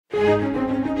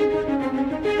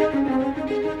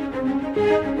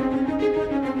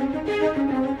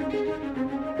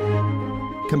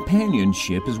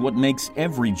Companionship is what makes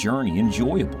every journey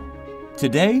enjoyable.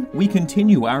 Today, we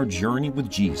continue our journey with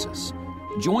Jesus.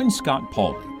 Join Scott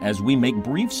Pauley as we make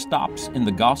brief stops in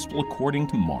the Gospel according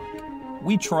to Mark.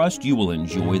 We trust you will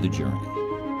enjoy the journey.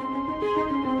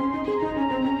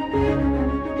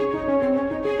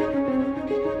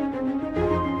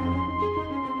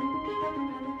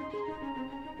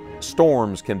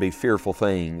 Storms can be fearful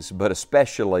things, but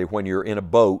especially when you're in a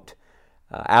boat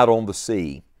out on the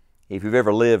sea. If you've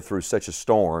ever lived through such a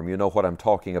storm, you know what I'm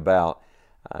talking about.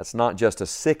 It's not just a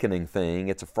sickening thing,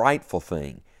 it's a frightful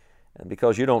thing. And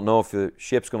because you don't know if the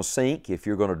ship's going to sink, if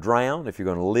you're going to drown, if you're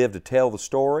going to live to tell the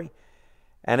story.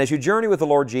 And as you journey with the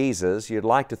Lord Jesus, you'd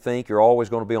like to think you're always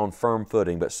going to be on firm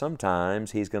footing, but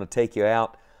sometimes He's going to take you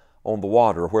out on the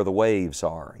water where the waves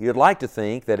are. You'd like to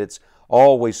think that it's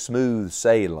always smooth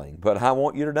sailing, but I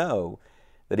want you to know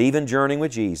that even journeying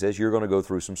with Jesus, you're going to go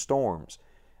through some storms.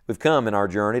 We've come in our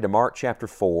journey to Mark chapter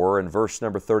 4 and verse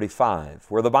number 35,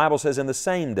 where the Bible says, "In the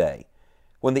same day,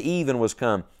 when the even was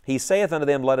come, He saith unto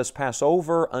them, Let us pass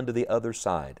over unto the other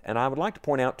side." And I would like to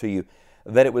point out to you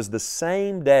that it was the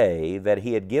same day that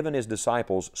He had given His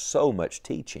disciples so much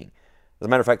teaching. As a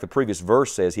matter of fact, the previous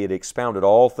verse says He had expounded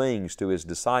all things to His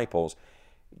disciples.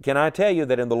 Can I tell you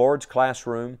that in the Lord's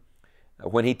classroom,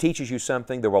 when He teaches you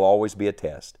something, there will always be a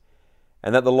test.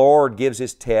 And that the Lord gives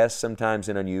His tests sometimes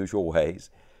in unusual ways.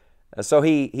 So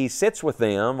he sits with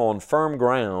them on firm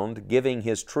ground, giving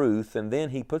His truth, and then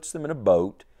He puts them in a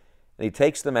boat, and He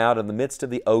takes them out in the midst of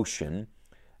the ocean,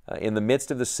 in the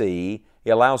midst of the sea. He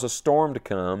allows a storm to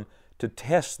come to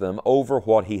test them over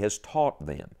what He has taught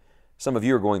them. Some of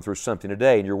you are going through something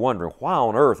today, and you're wondering, why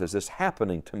on earth is this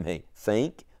happening to me?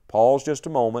 Think, pause just a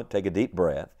moment, take a deep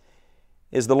breath.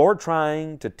 Is the Lord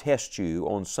trying to test you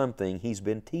on something He's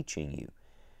been teaching you?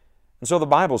 And so the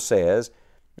Bible says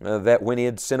that when He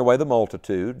had sent away the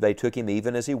multitude, they took Him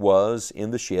even as He was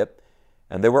in the ship,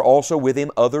 and there were also with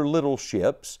Him other little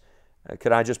ships.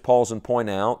 Could I just pause and point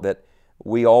out that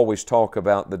we always talk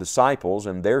about the disciples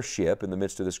and their ship in the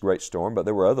midst of this great storm, but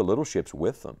there were other little ships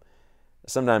with them.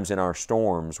 Sometimes in our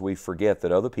storms, we forget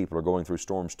that other people are going through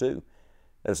storms too.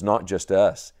 It's not just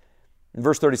us. And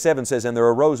verse 37 says, "And there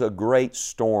arose a great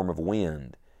storm of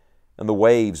wind, and the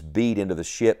waves beat into the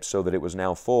ship so that it was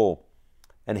now full.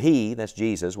 And He," that's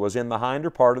Jesus, "was in the hinder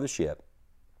part of the ship,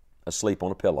 asleep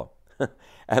on a pillow.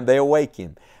 And they awake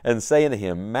Him, and say unto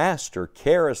Him, Master,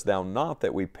 carest Thou not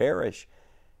that we perish?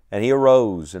 And He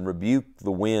arose and rebuked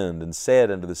the wind, and said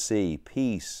unto the sea,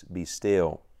 Peace, be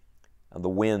still. And the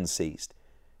wind ceased,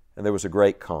 and there was a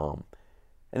great calm.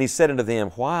 And He said unto them,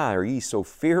 Why are ye so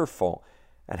fearful?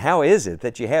 And how is it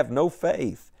that ye have no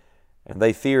faith? And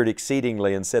they feared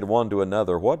exceedingly, and said one to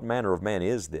another, What manner of man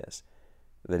is this,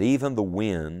 that even the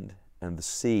wind and the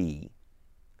sea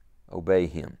obey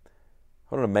Him?"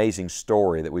 What an amazing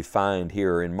story that we find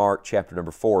here in Mark chapter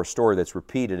number 4, a story that's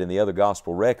repeated in the other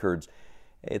gospel records.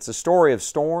 It's a story of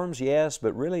storms, yes,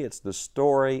 but really it's the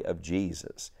story of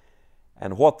Jesus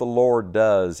and what the Lord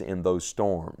does in those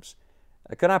storms.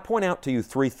 Can I point out to you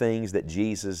 3 things that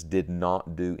Jesus did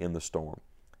not do in the storm?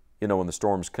 You know, when the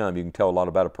storms come, you can tell a lot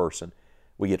about a person.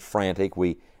 We get frantic.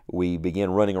 We begin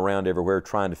running around everywhere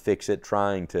trying to fix it,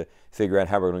 trying to figure out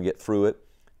how we're going to get through it.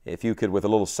 If you could, with a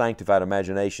little sanctified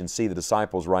imagination, see the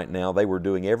disciples right now, they were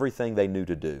doing everything they knew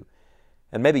to do.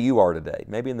 And maybe you are today.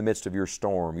 Maybe in the midst of your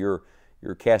storm, you're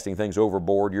casting things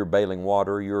overboard, you're bailing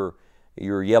water,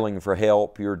 you're yelling for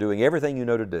help, you're doing everything you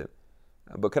know to do.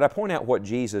 But could I point out what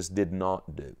Jesus did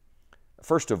not do?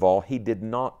 First of all, He did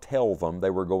not tell them they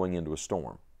were going into a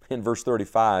storm. In verse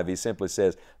 35, He simply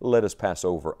says, "Let us pass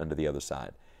over unto the other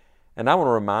side." And I want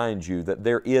to remind you that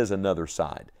there is another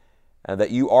side, and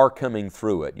that you are coming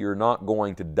through it. You're not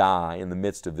going to die in the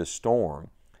midst of this storm.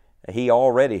 He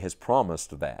already has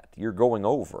promised that. You're going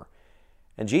over.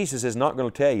 And Jesus is not going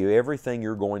to tell you everything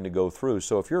you're going to go through.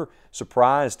 So if you're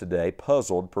surprised today,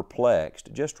 puzzled,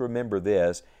 perplexed, just remember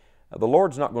this. The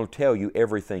Lord's not going to tell you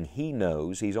everything He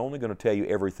knows. He's only going to tell you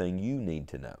everything you need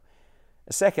to know.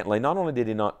 Secondly, not only did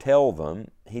He not tell them,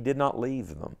 He did not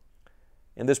leave them.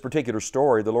 In this particular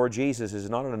story, the Lord Jesus is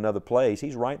not in another place.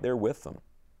 He's right there with them.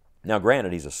 Now,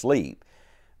 granted, He's asleep,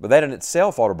 but that in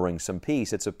itself ought to bring some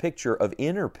peace. It's a picture of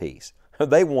inner peace.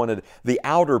 They wanted the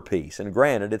outer peace, and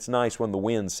granted, it's nice when the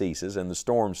wind ceases and the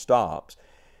storm stops,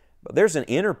 but there's an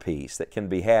inner peace that can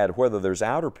be had whether there's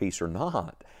outer peace or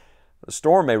not. The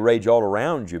storm may rage all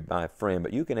around you, my friend,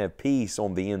 but you can have peace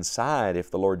on the inside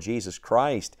if the Lord Jesus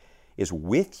Christ is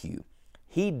with you.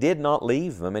 He did not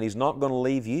leave them, and He's not going to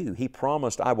leave you. He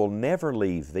promised, I will never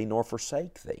leave thee nor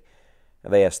forsake thee.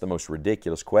 And they asked the most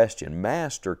ridiculous question,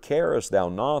 Master, carest thou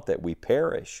not that we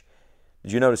perish?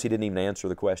 Did you notice He didn't even answer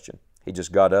the question? He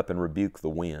just got up and rebuked the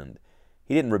wind.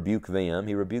 He didn't rebuke them,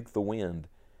 He rebuked the wind.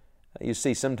 You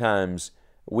see, sometimes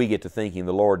we get to thinking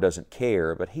the Lord doesn't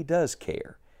care, but He does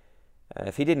care.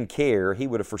 If He didn't care, He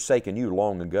would have forsaken you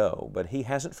long ago, but He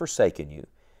hasn't forsaken you,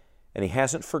 and He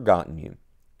hasn't forgotten you,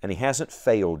 and He hasn't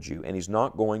failed you, and He's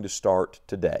not going to start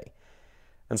today.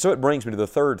 And so it brings me to the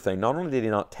third thing. Not only did He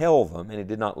not tell them, and He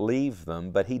did not leave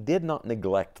them, but He did not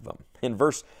neglect them. In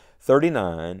verse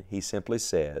 39, He simply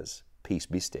says, Peace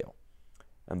be still.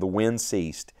 And the wind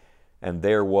ceased, and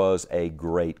there was a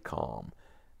great calm.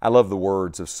 I love the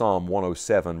words of Psalm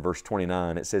 107, verse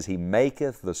 29. It says, He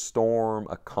maketh the storm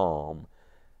a calm,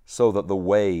 so that the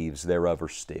waves thereof are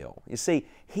still. You see,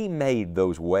 He made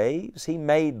those waves. He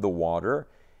made the water.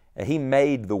 He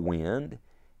made the wind.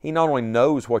 He not only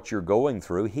knows what you're going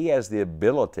through, He has the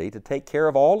ability to take care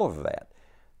of all of that.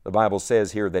 The Bible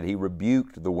says here that He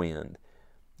rebuked the wind.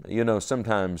 You know,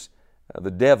 sometimes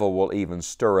the devil will even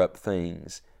stir up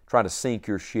things, try to sink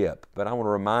your ship. But I want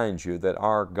to remind you that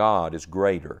our God is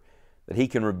greater, that He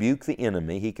can rebuke the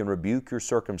enemy, He can rebuke your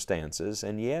circumstances,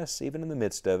 and yes, even in the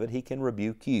midst of it, He can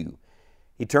rebuke you.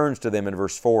 He turns to them in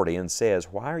verse 40 and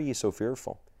says, Why are ye so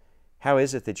fearful? How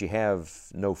is it that you have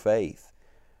no faith?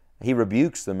 He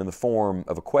rebukes them in the form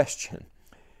of a question.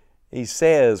 He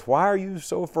says, Why are you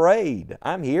so afraid?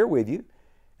 I'm here with you.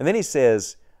 And then He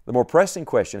says, the more pressing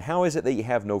question, how is it that you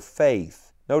have no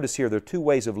faith? Notice here, there are two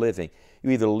ways of living.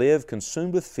 You either live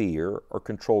consumed with fear or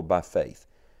controlled by faith.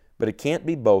 But it can't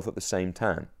be both at the same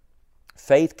time.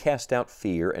 Faith casts out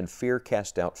fear, and fear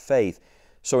casts out faith.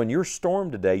 So in your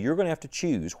storm today, you're going to have to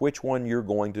choose which one you're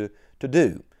going to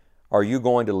do. Are you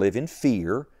going to live in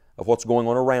fear of what's going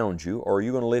on around you, or are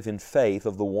you going to live in faith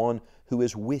of the one who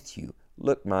is with you?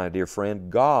 Look, my dear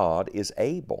friend, God is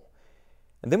able.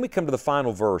 And then we come to the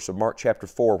final verse of Mark chapter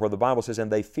 4, where the Bible says,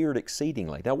 And they feared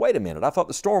exceedingly. Now wait a minute, I thought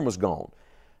the storm was gone.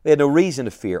 They had no reason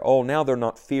to fear. Oh, now they're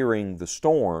not fearing the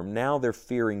storm, now they're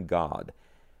fearing God.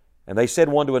 And they said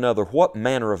one to another, What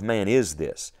manner of man is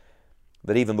this,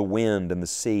 that even the wind and the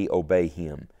sea obey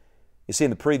Him? You see,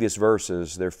 in the previous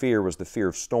verses, their fear was the fear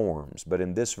of storms, but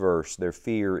in this verse, their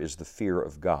fear is the fear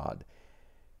of God.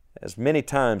 As many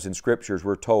times in Scriptures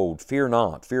we're told, Fear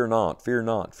not, fear not, fear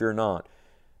not, fear not.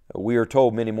 We are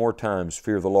told many more times,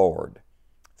 Fear the Lord,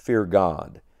 fear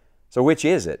God. So which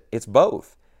is it? It's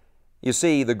both. You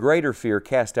see, the greater fear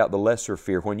casts out the lesser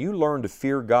fear. When you learn to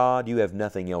fear God, you have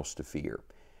nothing else to fear.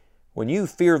 When you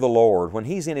fear the Lord, when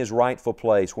He's in His rightful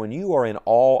place, when you are in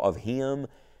awe of Him,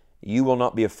 you will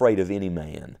not be afraid of any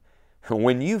man.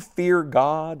 When you fear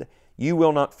God, you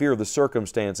will not fear the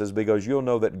circumstances, because you'll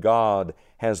know that God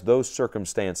has those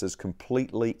circumstances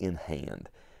completely in hand.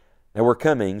 Now we're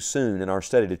coming soon in our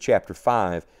study to chapter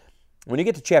 5. When you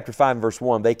get to chapter 5 and verse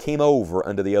 1, they came over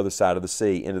unto the other side of the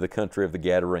sea, into the country of the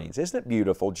Gadarenes. Isn't it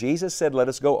beautiful? Jesus said, Let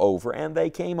us go over, and they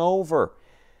came over.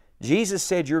 Jesus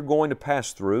said, You're going to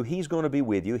pass through. He's going to be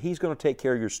with you. He's going to take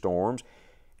care of your storms.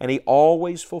 And He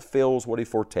always fulfills what He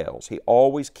foretells. He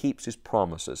always keeps His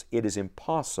promises. It is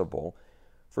impossible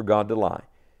for God to lie.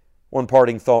 One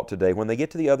parting thought today, when they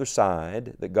get to the other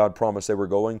side that God promised they were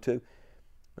going to,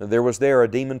 there was there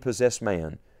a demon-possessed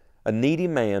man, a needy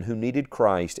man who needed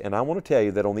Christ. And I want to tell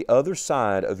you that on the other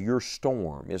side of your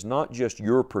storm is not just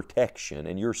your protection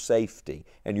and your safety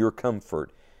and your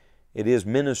comfort. It is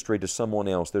ministry to someone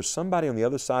else. There's somebody on the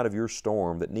other side of your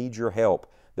storm that needs your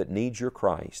help, that needs your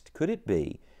Christ. Could it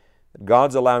be that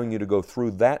God's allowing you to go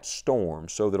through that storm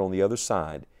so that on the other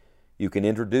side you can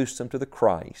introduce them to the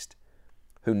Christ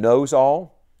who knows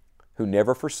all, who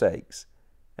never forsakes,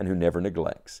 and who never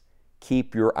neglects?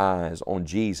 Keep your eyes on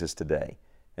Jesus today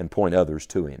and point others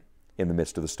to Him in the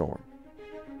midst of the storm.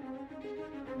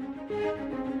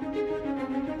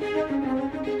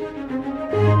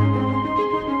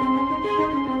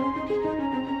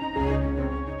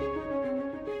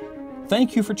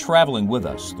 Thank you for traveling with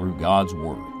us through God's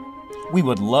Word. We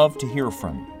would love to hear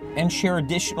from you and share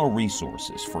additional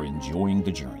resources for enjoying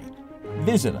the journey.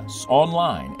 Visit us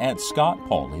online at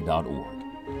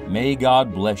scottpauley.org. May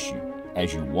God bless you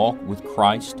as you walk with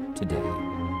Christ today.